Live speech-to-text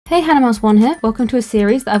Hey, HannahMouse1 here. Welcome to a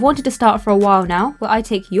series that I've wanted to start for a while now, where I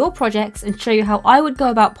take your projects and show you how I would go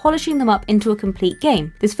about polishing them up into a complete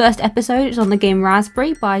game. This first episode is on the game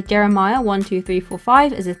Raspberry by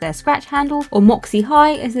Jeremiah12345 as is their Scratch handle, or Moxie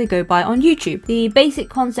High as they go by on YouTube. The basic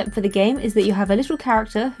concept for the game is that you have a little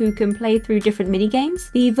character who can play through different mini-games.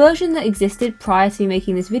 The version that existed prior to me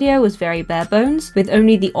making this video was very bare bones, with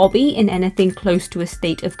only the obby in anything close to a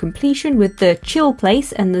state of completion, with the chill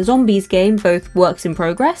place and the zombies game both works in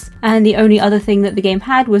progress. And the only other thing that the game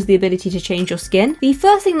had was the ability to change your skin. The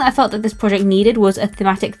first thing that I felt that this project needed was a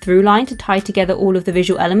thematic through line to tie together all of the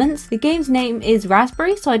visual elements. The game's name is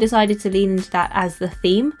Raspberry, so I decided to lean into that as the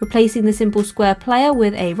theme, replacing the simple square player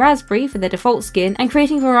with a raspberry for the default skin and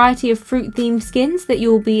creating a variety of fruit themed skins that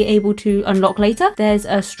you'll be able to unlock later. There's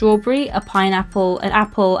a strawberry, a pineapple, an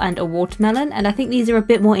apple and a watermelon, and I think these are a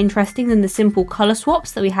bit more interesting than the simple colour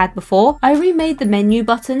swaps that we had before. I remade the menu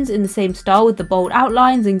buttons in the same style with the bold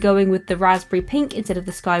outlines and going with the raspberry pink instead of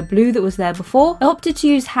the sky blue that was there before. I opted to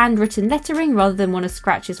use handwritten lettering rather than one of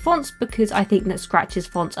Scratch's fonts because I think that Scratch's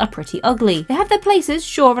fonts are pretty ugly. They have their places,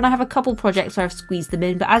 sure, and I have a couple projects where I've squeezed them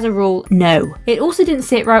in, but as a rule, no. It also didn't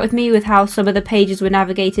sit right with me with how some of the pages were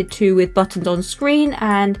navigated to with buttons on screen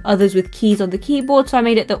and others with keys on the keyboard, so I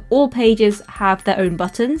made it that all pages have their own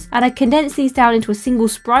buttons, and I condensed these down into a single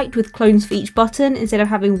sprite with clones for each button instead of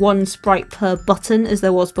having one sprite per button as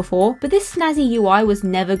there was before. But this snazzy UI was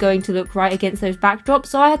never going to look right against those backdrops,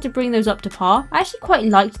 so I had to bring those up to par. I actually quite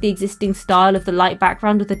liked the existing style of the light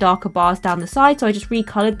background with the darker bars down the side, so I just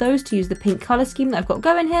recolored those to use the pink colour scheme that I've got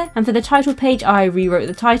going here. And for the title page, I rewrote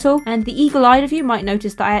the title, and the eagle-eyed of you might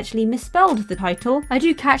notice that I actually misspelled the title. I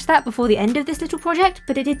do catch that before the end of this little project,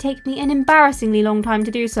 but it did take me an embarrassingly long time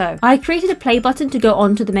to do so. I created a play button to go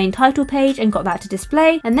onto the main title page and got that to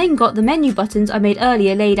display, and then got the menu buttons I made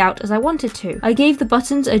earlier laid out as I wanted to. I gave the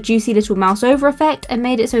buttons a juicy little mouse over effect and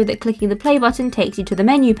made it so that clicking the play button takes you to the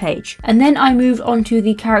menu page. And then I moved on to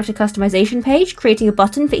the character customization page, creating a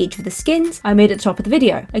button for each of the skins I made at the top of the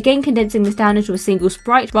video. Again, condensing this down into a single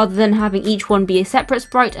sprite rather than having each one be a separate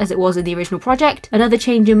sprite as it was in the original project. Another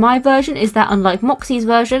change in my version is that unlike Moxie's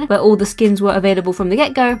version, where all the skins were available from the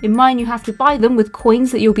get-go, in mine you have to buy them with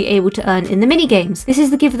coins that you'll be able to earn in the mini-games. This is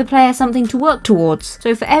to give the player something to work towards.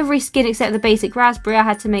 So for every skin except the basic raspberry, I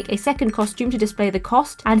had to make a second costume to display the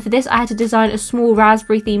cost, and for this I had to design a small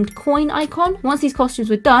raspberry themed coin icon. Once these costumes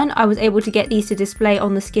were done, I was able to get these to display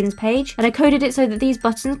on the skins page, and I coded it so that these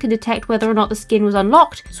buttons can detect whether or not the skin was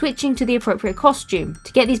unlocked, switching to the appropriate costume.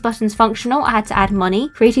 To get these buttons functional, I had to add money,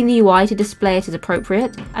 creating the UI to display it as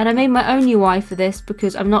appropriate, and I made my own UI for this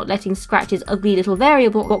because I'm not letting Scratch's ugly little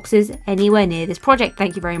variable boxes anywhere near this project,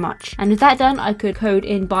 thank you very much. And with that done, I could code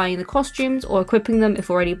in buying the costumes or equipping them if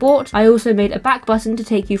already bought. I also made a back button to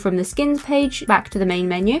take you from the skins page back to the main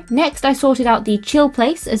menu. Next, I sorted out the chill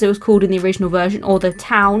place, as it was called in the original version, or the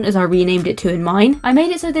town as I renamed it to in mine. I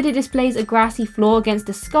made it so that it displays a grassy floor against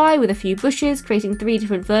the sky with a few bushes, creating 3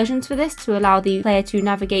 different versions for this to allow the player to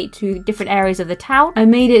navigate to different areas of the town. I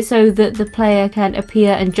made it so that the player can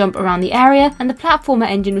appear and jump around the area, and the platformer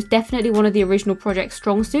engine was definitely one of the original project's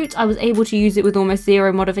strong suits. I was able to use it with almost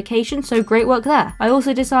zero modification, so great work there. I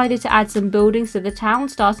also decided to add some buildings to the town,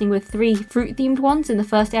 starting with 3 fruit themed ones in the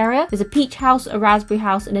first area. There's a peach house, a raspberry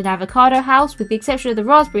house and an avocado house. With the exception of the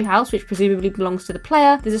raspberry house, which presumably belongs to the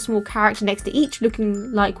player, there's a small character next to each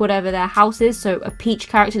looking like whatever their house is, so a peach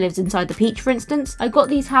character lives inside the peach, for instance. I got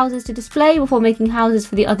these houses to display before making houses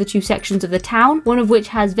for the other 2 sections of the town, one of which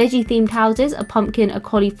has veggie themed houses, a pumpkin, a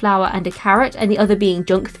cauliflower and a carrot, and the other being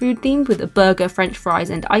junk food themed with a burger, french fries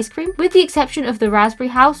and ice cream. With the exception of the raspberry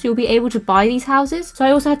house, you'll be able to buy these houses, so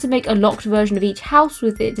I also had to make a locked version of each house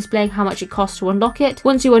with it displaying how much it costs to unlock it.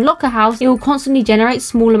 Once you unlock a house, it will constantly generate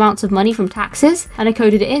small amounts of money from taxes, and I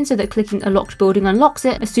coded it in so that clicking a locked building unlocks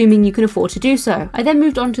it, assuming you can afford to do so. I then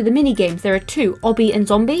moved on to the mini games. There are 2, obby and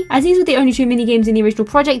zombie. As these were the only 2 mini games in the original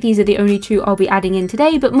project, these are the only 2 I'll be adding in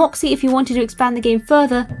today, but Moxie, if you wanted to expand the game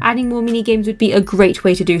further, adding more mini games would be a great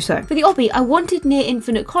way to do so. For the obby, I wanted near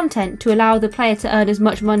infinite content to allow the player to earn as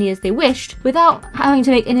much money as they wished without having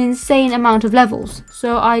to make an insane amount of levels.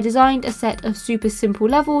 So I designed a set of super simple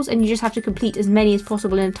levels, and you just have to complete as many as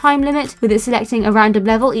possible in a time limit, with it selecting a random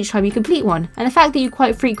level each time you complete one. And the fact that you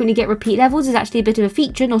quite frequently get repeat levels is actually a bit of a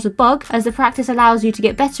feature, not a bug, as the practice allows you to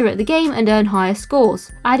get better at the game and earn higher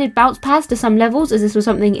scores. I added bounce pads to some levels, as this was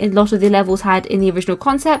something a lot of the levels had in the original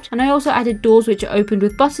concept, and I also added doors which are opened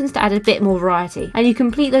with buttons to add a bit more variety. And you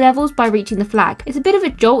complete the levels by reaching the flag. It's a bit of a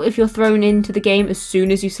jolt if you're thrown into the game as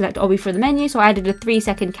soon as you select obby from the menu, so I added a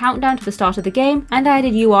 3-second countdown to the start of the game, and I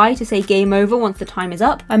added UI to say game over once the time is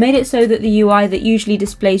up. I made it so that the UI that usually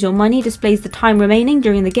displays your money displays the time remaining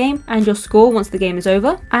during the game and your score once once the game is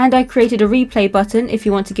over. And I created a replay button if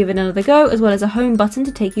you want to give it another go, as well as a home button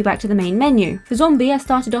to take you back to the main menu. For zombie, I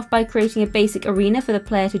started off by creating a basic arena for the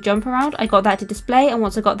player to jump around. I got that to display, and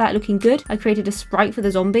once I got that looking good, I created a sprite for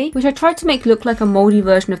the zombie, which I tried to make look like a moldy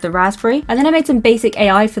version of the raspberry. And then I made some basic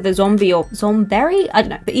AI for the zombie, or zomberry? I don't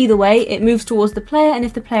know. But either way, it moves towards the player, and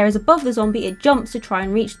if the player is above the zombie, it jumps to try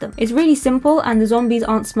and reach them. It's really simple, and the zombies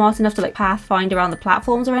aren't smart enough to like pathfind around the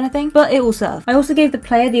platforms or anything, but it will serve. I also gave the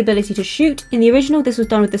player the ability to shoot. In the original, this was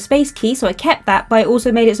done with the space key, so I kept that, but I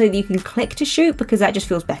also made it so that you can click to shoot because that just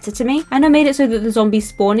feels better to me. And I made it so that the zombies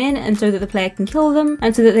spawn in, and so that the player can kill them,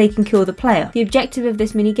 and so that they can kill the player. The objective of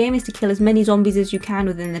this minigame is to kill as many zombies as you can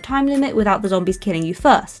within the time limit without the zombies killing you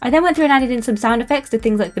first. I then went through and added in some sound effects to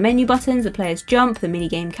things like the menu buttons, the player's jump, the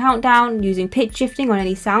minigame countdown, using pitch shifting on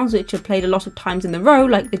any sounds which are played a lot of times in the row,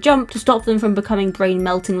 like the jump, to stop them from becoming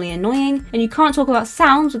brain-meltingly annoying. And you can't talk about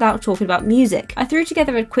sounds without talking about music. I threw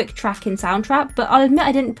together a quick track in Soundtrap, but I'll admit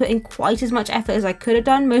I didn't put in quite as much effort as I could have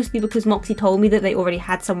done, mostly because Moxie told me that they already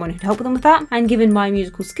had someone who'd help them with that, and given my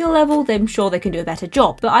musical skill level, I'm sure they can do a better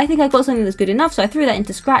job. But I think I got something that's good enough, so I threw that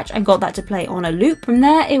into Scratch and got that to play on a loop. From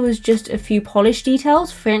there, it was just a few polished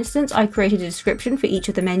details. For instance, I created a description for each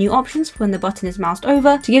of the menu options when the button is moused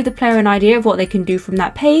over to give the player an idea of what they can do from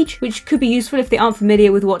that page, which could be useful if they aren't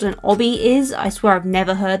familiar with what an obby is. I swear I've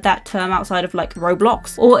never heard that term outside of like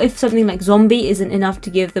Roblox. Or if something like zombie isn't enough to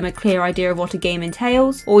give them a clear idea of what a game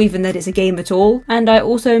entails, or even that it's a game at all. And I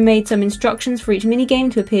also made some instructions for each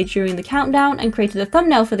minigame to appear during the countdown, and created a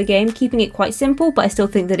thumbnail for the game, keeping it quite simple, but I still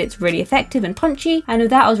think that it's really effective and punchy. And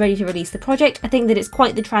with that, I was ready to release the project. I think that it's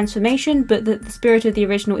quite the transformation, but that the spirit of the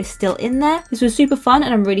original is still in there. This was super fun,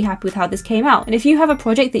 and I'm really happy with how this came out. And if you have a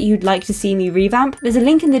project that you'd like to see me revamp, there's a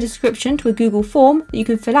link in the description to a Google form that you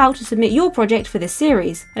can fill out to submit your project for this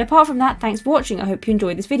series. And apart from that, thanks for watching. I hope you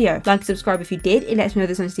enjoyed this video. Like and subscribe if you did, it lets me know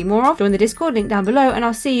there's something to see more of. Join the Discord, link down below, and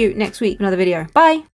I'll see you next week for another video. Bye!